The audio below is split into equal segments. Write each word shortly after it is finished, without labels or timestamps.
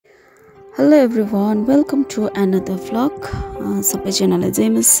Hello everyone, welcome to another vlog. सबैजनालाई जय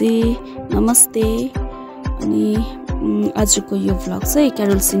मसी, नमस्ते। अनि आजको यो भ्लग चाहिँ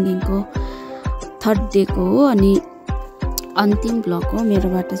क्यारोल सिंगिङको थर्ड डे को हो अनि अन्तिम भ्लग हो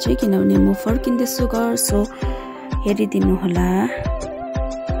मेरोबाट चाहिँ, किनभने म फर्किँदैछु घर, सो हेरिदिनु होला।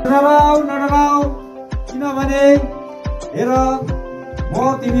 नडराउ किनभने हेर म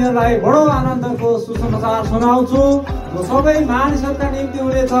तिमीहरूलाई बडो आनन्दको सुसमाचार सुनाउँछु जो सबै मानिसहरूका निम्ति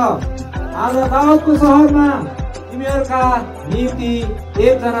हुनेछ। आज दाउदको शहरमा तिमीहरूका निम्ति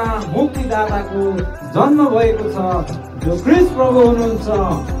एकजना मुक्तिदाताको जन्म भएको छ जो ख्रीष्ट प्रभु हुनुहुन्छ।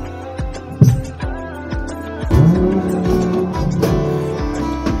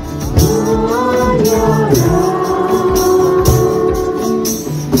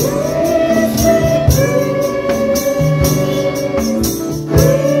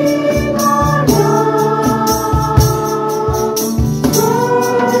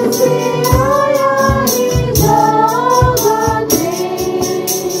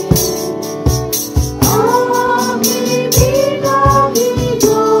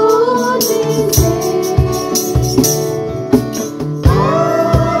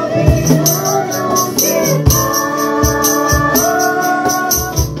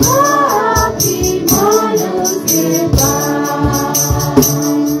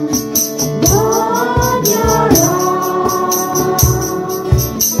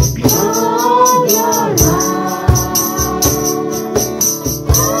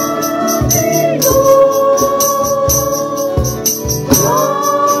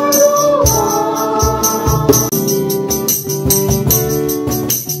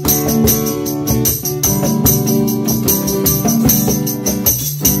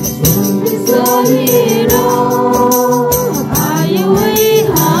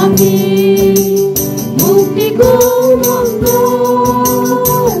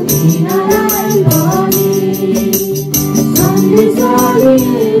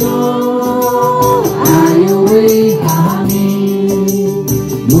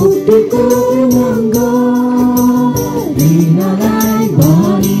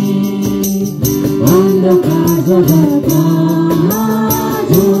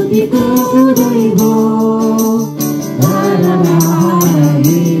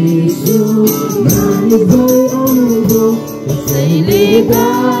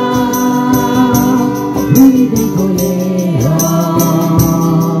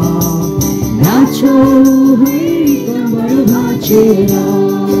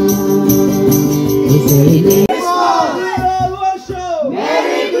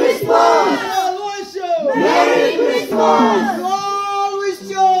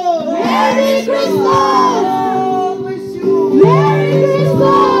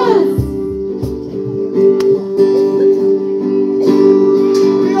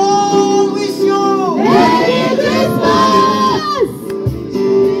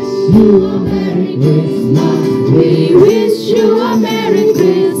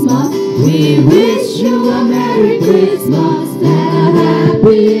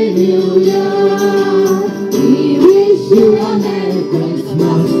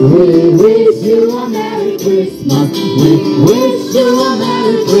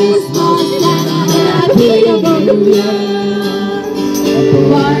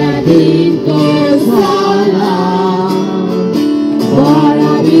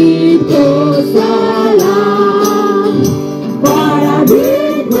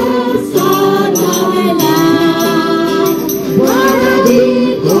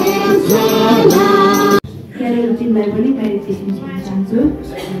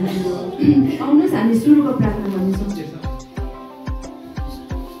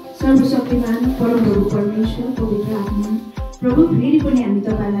 सर्वशक्तिमान परमप्रभु परमेश्वर पवित्र आत्मा प्रभु, फेरि पनि हामी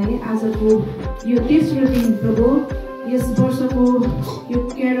तपाईलाई आजको यो तेस्रो दिन प्रभु, यस वर्षको यो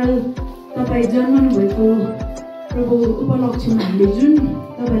क्यारल तपाईँ जन्मनु भएको प्रभु उपलक्ष्यमा हामीले जुन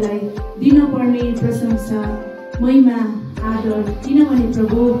तपाईलाई दिनपर्ने प्रशंसा, महिमा, आदर, किनभने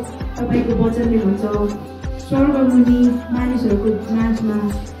प्रभु तपाईँको वचनले भन्छ स्वर्गमुनि मानिसहरूको माझमा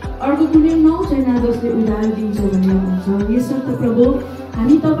अर्को कुनै नाउँ छैन जसले उद्धार दिन्छ भनेर भन्छ। यसर्थ प्रभु,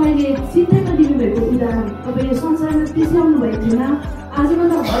 हामी तपाईँले सिद्धामा दिनुभएको उद्धार तपाईँले संसारमा त्यसल्याउनु भएको थिएन।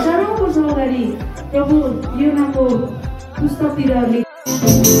 आजभन्दा हजारौँ वर्ष अगाडि प्रभु योनाको पुस्तकतिर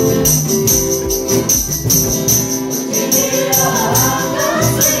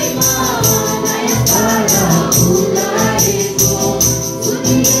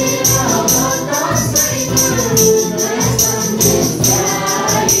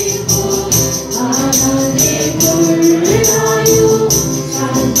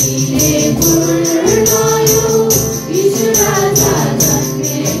Israel,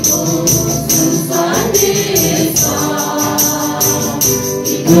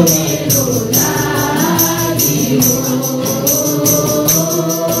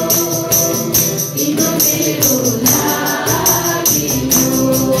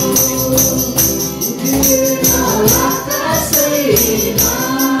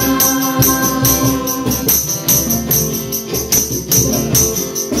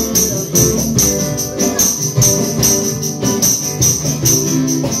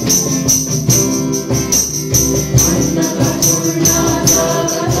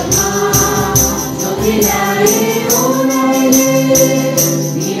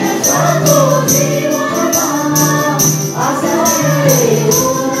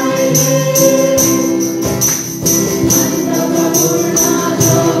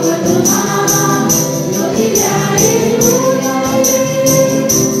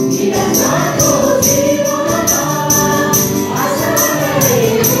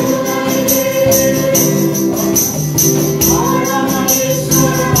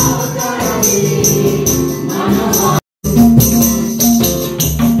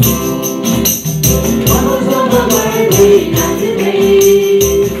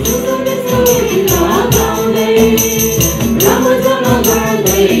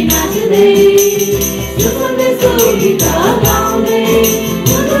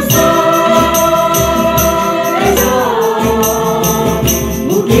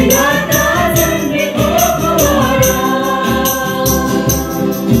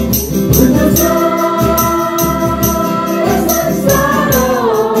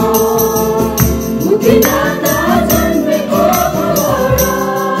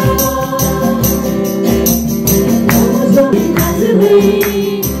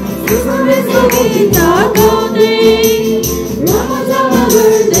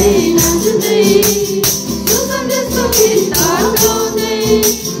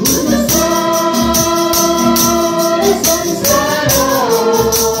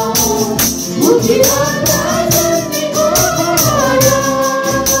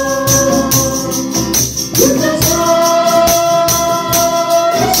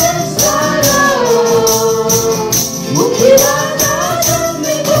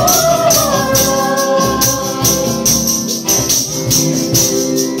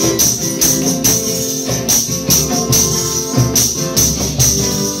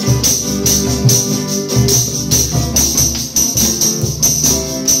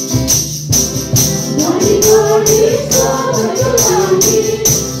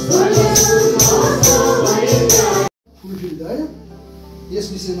 यस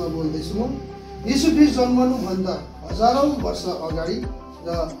विषयमा बोल्दैछु म। यीशु ख्रीष्ट जन्मनुभन्दा हजारौं वर्ष अगाडि र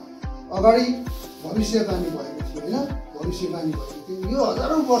अगाडि भविष्यवाणी भएको थियो हैन, भविष्यवाणी भएको थियो। यो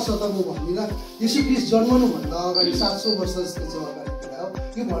हजारौं वर्ष त म भन्दिनँ, यीशु ख्रीष्ट जन्मनुभन्दा अगाडि 700 वर्ष जस्तो चाहिँ अगाडि कुरा हो।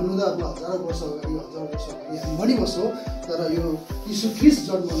 यो भन्नु त अब हजारौं वर्ष अगाडि, 1000 वर्ष अगाडि हामी भनिबस्छौँ, तर यो यीशु ख्रीष्ट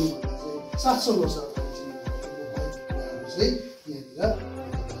जन्मनुभन्दा चाहिँ 700 वर्ष अगाडि चाहिँ भएको कुराहरू चाहिँ यहाँनिर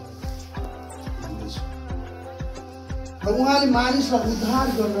र उहाँले मानिसलाई उद्धार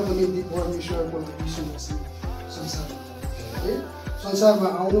गर्नको निम्ति परमेश्वरको यीशु मसीह संसारमा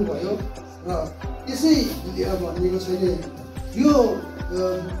आउनुभयो र त्यसै भनिएको छैन, यो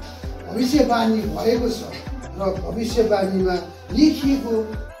भविष्यवाणी भएको छ र भविष्यवाणीमा लेखिएको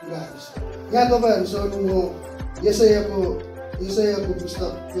कुराहरू छ। यहाँ तपाईँहरूसँग म यसैको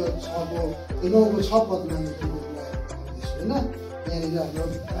पुस्तक 9को 6 पदमा लेखेको कुराहरू भन्दैछु होइन। यहाँनिर हाम्रो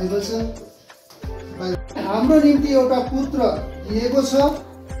बाइबल छ, हाम्रो निम्ति एउटा पुत्र दिएको छ,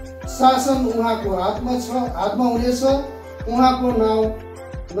 शासन उहाँको हातमा हुनेछ, उहाँको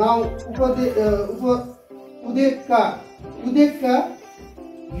नाउँ उदेकका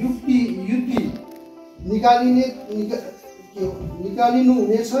युक्ति निकालिनु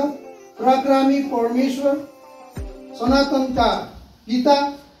हुनेछ, पराक्रमी परमेश्वर, सनातनका पिता,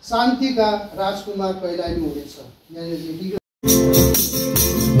 शान्तिका राजकुमार कहलाइनु हुनेछ। यहाँनिर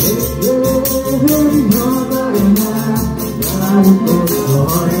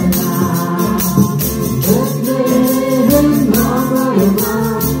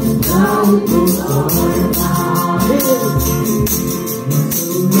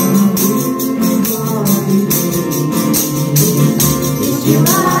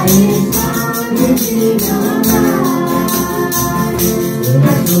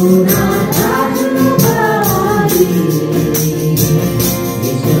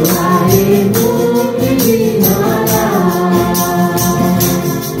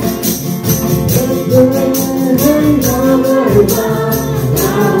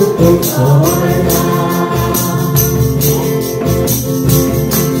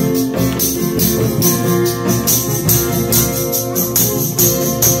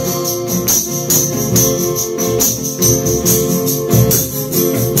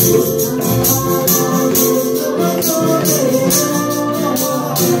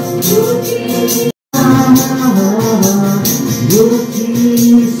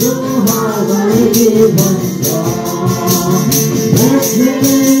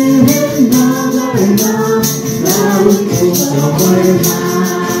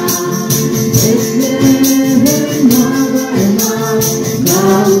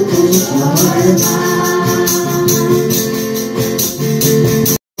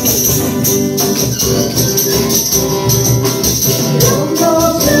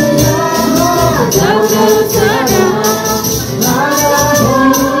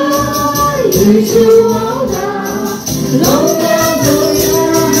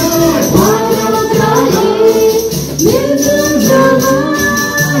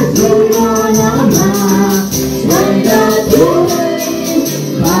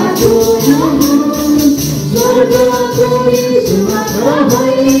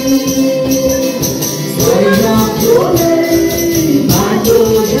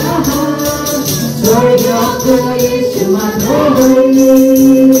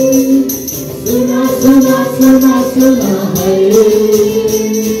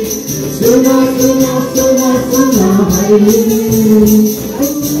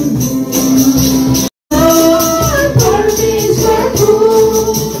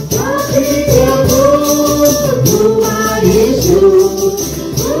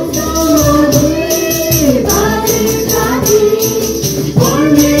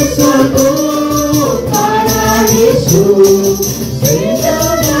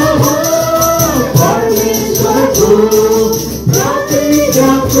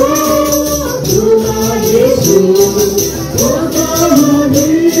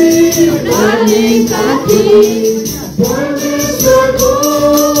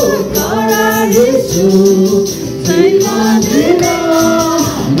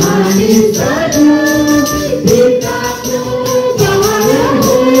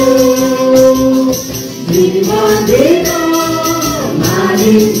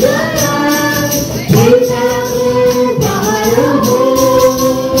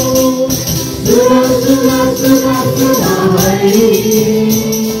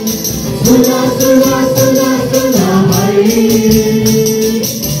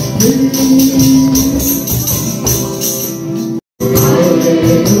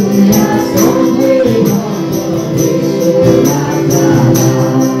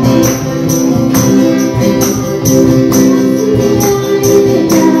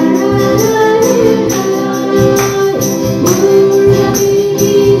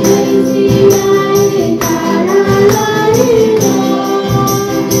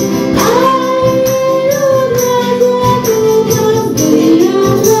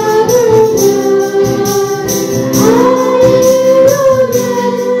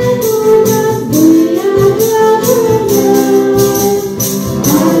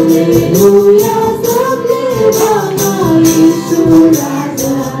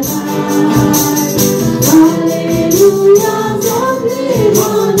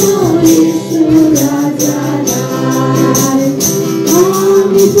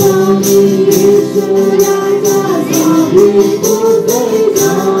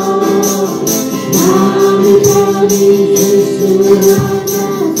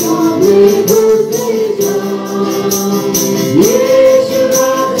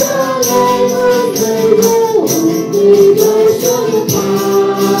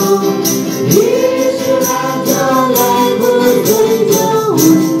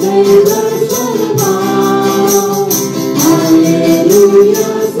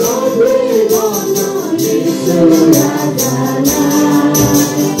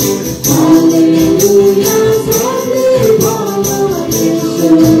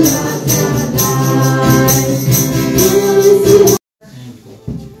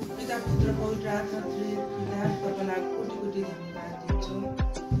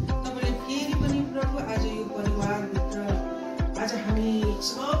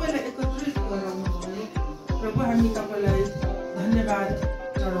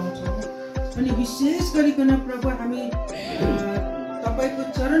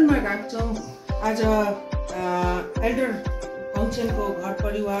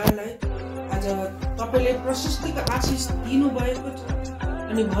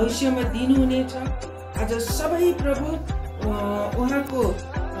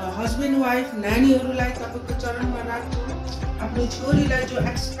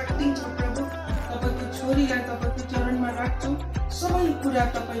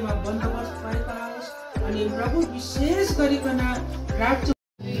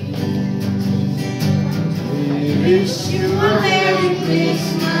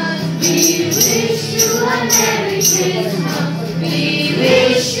We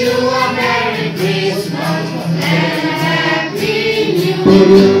wish you a Merry Christmas and a Happy New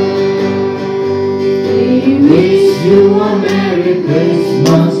Year. you a Merry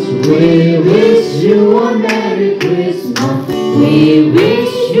Christmas. We wish you a Merry Christmas. We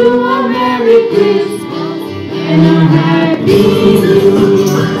wish you a Merry Christmas and a Happy New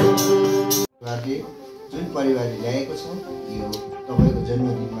Year. जुन परिवारले ल्याएको छौँ यो तपाईँको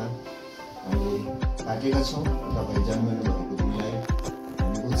जन्मदिनमा हामीले काटेका छौँ। तपाईँ जन्मनु भएको दिनलाई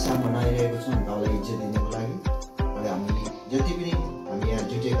हामी उत्साह मनाइरहेको छौँ तपाईँलाई इज्जत दिनको लागि। र हामी जति पनि हामी यहाँ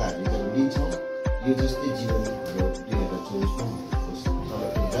जुटेकाहरूले जब लिन्छौँ यो जस्तै जीवन हाम्रो 2024मा होस्।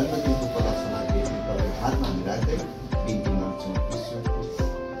 तपाईँको जन्मदिनको उपलक्ष्यमा तपाईँको हातमा हामी राख्दै बिन्ती माग्छौँ।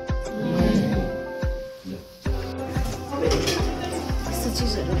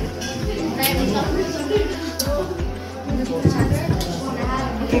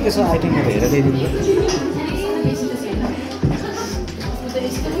 के छ आइटमहरू हेरेर ल्याइदिनु।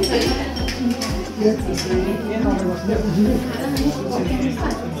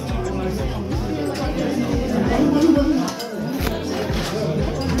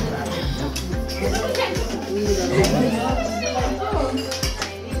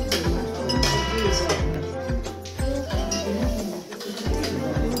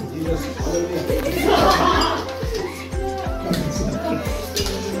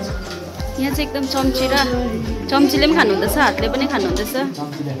 यहाँ चाहिँ एकदम चम्ची र चम्चीले पनि खानुहुँदैछ, हातले पनि खानुहुँदैछ।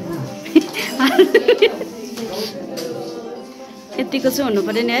 यतिको चाहिँ हुनु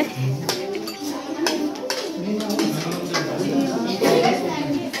पर्यो नि है।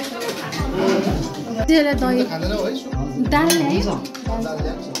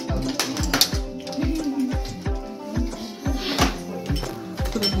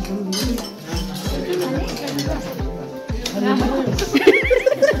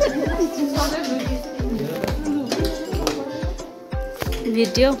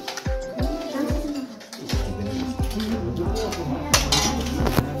 भिडियो